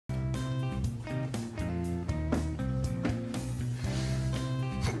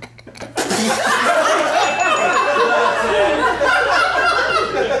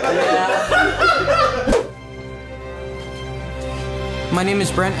My name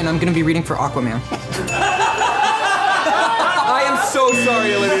is Brent, and I'm gonna be reading for Aquaman. I am so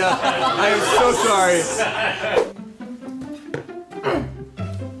sorry, Olivia. I am so sorry.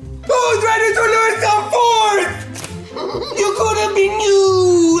 Who's ready to learn some force? You could have been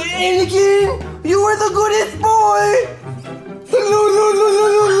you, Anakin. You were the goodest boy.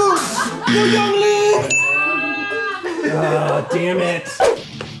 You youngling. Oh, damn it.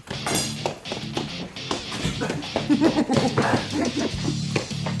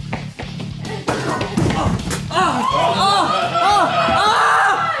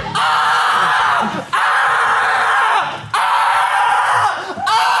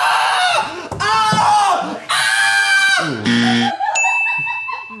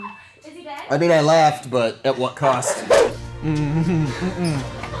 I mean, I laughed, but at what cost?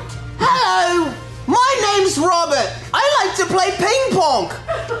 Hello! My name's Robert. I like to play ping pong.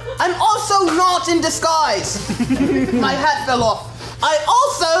 I'm also not in disguise. My hat fell off. I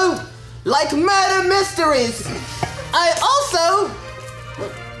also like murder mysteries. I also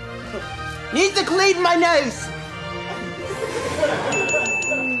need to clean my nose.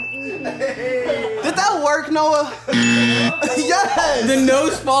 Did that work, Noah? Yes! The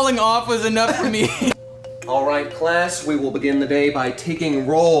nose falling off was enough for me. All right, class, we will begin the day by taking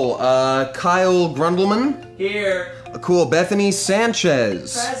roll. Kyle Grundleman. Here. Cool, Bethany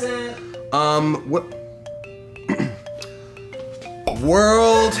Sanchez. Present.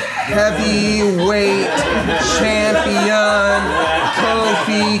 World Heavyweight Champion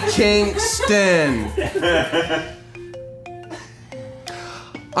Kofi Kingston.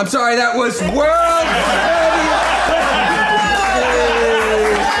 I'm sorry, that was World Heavyweight.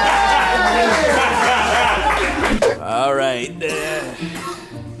 All right.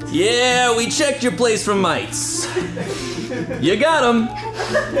 Yeah, we checked your place for mites. You got them.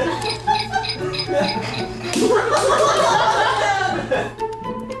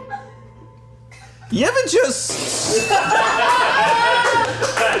 You ever just...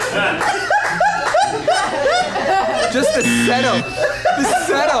 Just the setup. The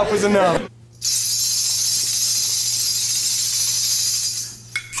setup was enough.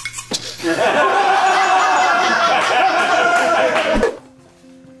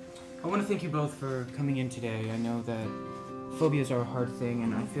 I want to thank you both for coming in today. I know that phobias are a hard thing,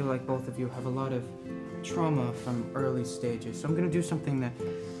 and I feel like both of you have a lot of trauma from early stages. So I'm going to do something that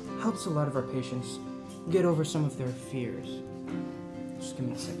helps a lot of our patients get over some of their fears. Just give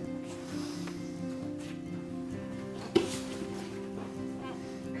me a second.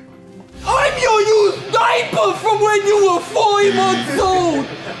 I'm your used diaper from when you were 5 months old!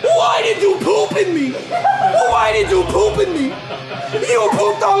 Why did you poop in me? Why did you poop in me? You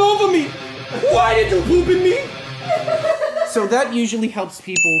pooped all over me! Why did you poop in me? So that usually helps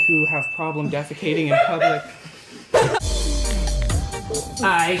people who have problem defecating in public.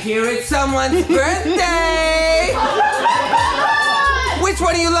 I hear it's someone's birthday! Which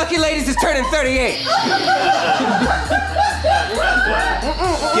one of you lucky ladies is turning 38?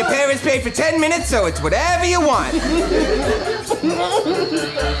 Your parents paid for 10 minutes, so it's whatever you want.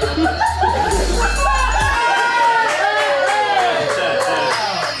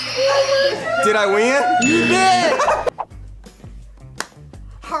 Did I win? You did!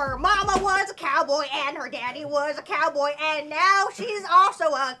 Her mama was a cowboy and her daddy was a cowboy and now she's also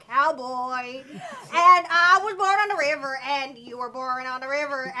a cowboy. And I was born on the river and you were born on the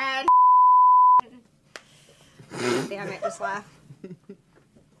river and... Damn it, just laugh.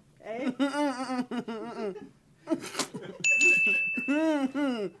 Okay.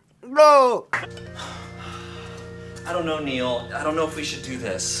 No! I don't know, Neil. I don't know if we should do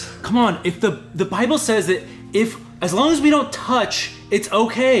this. Come on, if the Bible says that as long as we don't touch, it's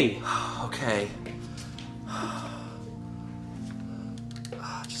okay. Okay.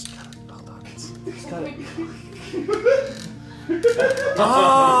 Just gotta, hold on. Just gotta...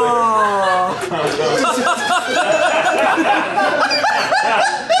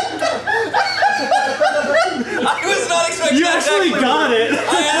 I was not expecting You that. actually got it. I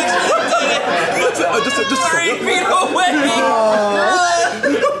actually did it. Just 3 feet away.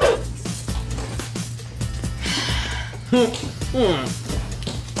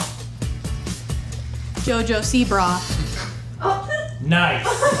 Jojo Sebra. Nice.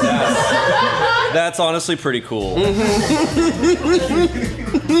 That's honestly pretty cool.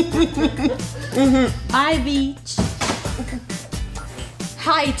 Hi, Beach.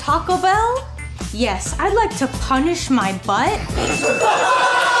 Hi, Taco Bell? Yes, I'd like to punish my butt.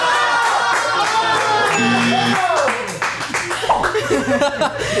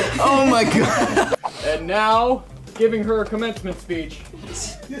 Oh my god. And now, giving her a commencement speech,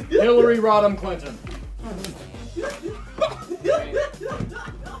 Hillary Rodham Clinton.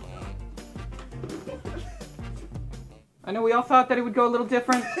 I know we all thought that it would go a little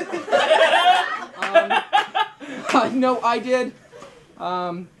different. No, I did.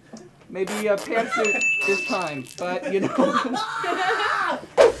 Maybe a pantsuit this time, but you know.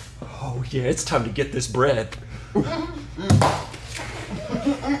 Oh yeah, it's time to get this bread. It's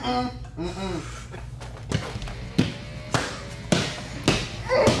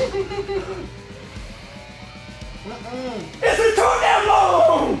been too damn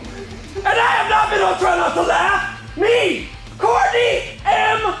long! And I have not been on Try Not to Laugh! Me, Courtney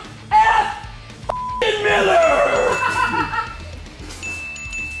M. F. Miller!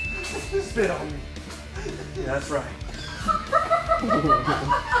 Spit on me. Yeah, that's right.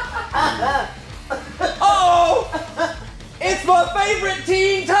 Oh! It's my favorite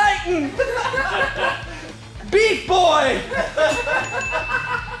Teen Titan! Beef Boy!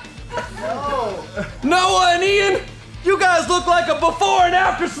 Noah and Ian, you guys look like a before and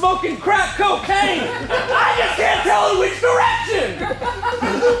after smoking crack cocaine! I just can't tell in which direction!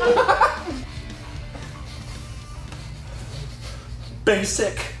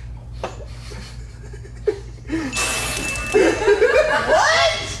 Basic.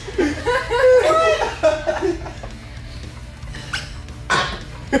 What?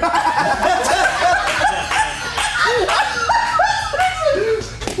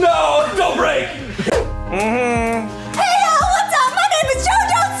 No, don't break! Hey, what's up? My name is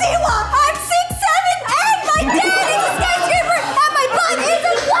JoJo Siwa. I'm 6'7", and my dad is a skyscraper, and my butt is a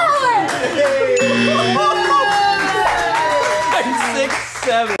flower.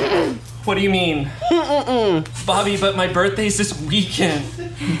 I'm 6'7". What do you mean? Bobby, but my birthday's this weekend.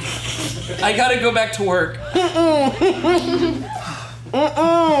 I gotta go back to work.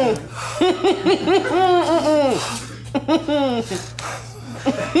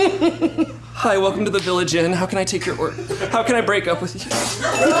 Hi, welcome to the Village Inn. How can I take your order? How can I break up with you?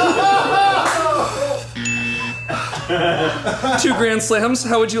 2 Grand Slams.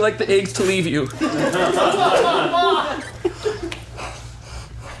 How would you like the eggs to leave you?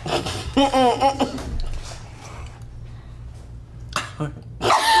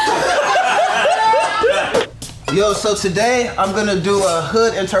 Yo, so today I'm gonna do a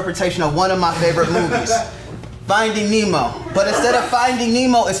hood interpretation of one of my favorite movies, Finding Nemo. But instead of Finding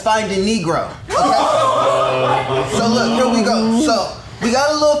Nemo, it's Finding Negro. Okay? So look, here we go. So we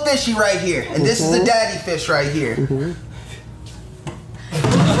got a little fishy right here, and this is the daddy fish right here.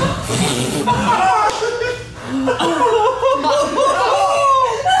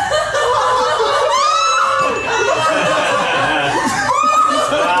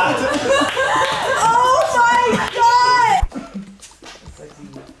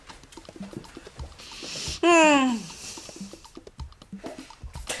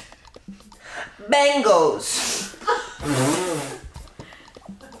 Bengals.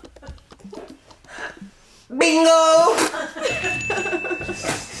 Bingo!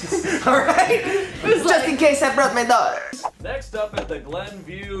 Alright? Just in case I brought my daughter. Next up at the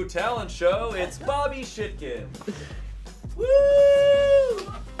Glenview Talent Show, it's Bobby Shitkin. Woo!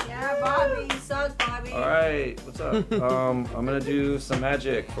 Yeah, Bobby. Sucks, Bobby. Alright, what's up? I'm gonna do some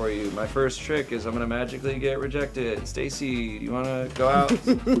magic for you. My first trick is I'm gonna magically get rejected. Stacy, you wanna go out?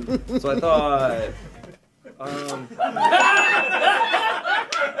 So I thought.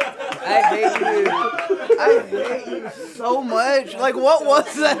 I hate you. I hate you so much. Like, what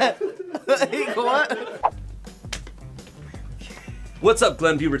was that? Like, what? What's up,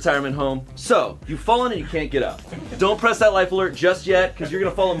 Glenview Retirement Home? So, you've fallen and you can't get up. Don't press that life alert just yet, because you're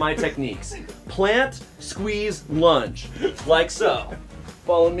gonna follow my techniques. Plant, squeeze, lunge. Like so.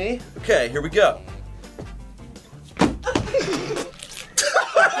 Follow me? Okay, here we go.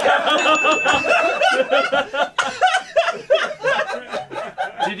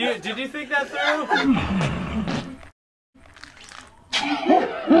 Did you think that through?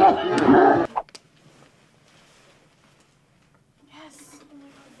 Yes. Oh my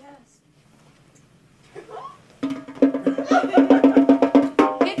God, yes.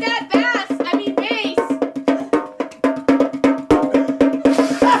 Hit that bass. I mean bass.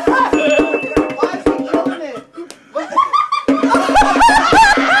 Why is he killing it?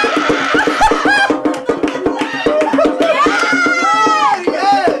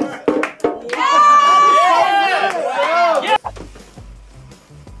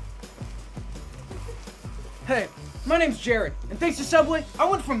 Hey, my name's Jared, and thanks to Subway, I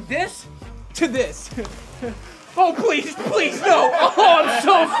went from this to this. Oh, please, please, no. Oh, I'm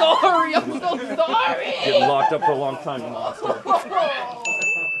so sorry. I'm so sorry. Getting locked up for a long time, you monster.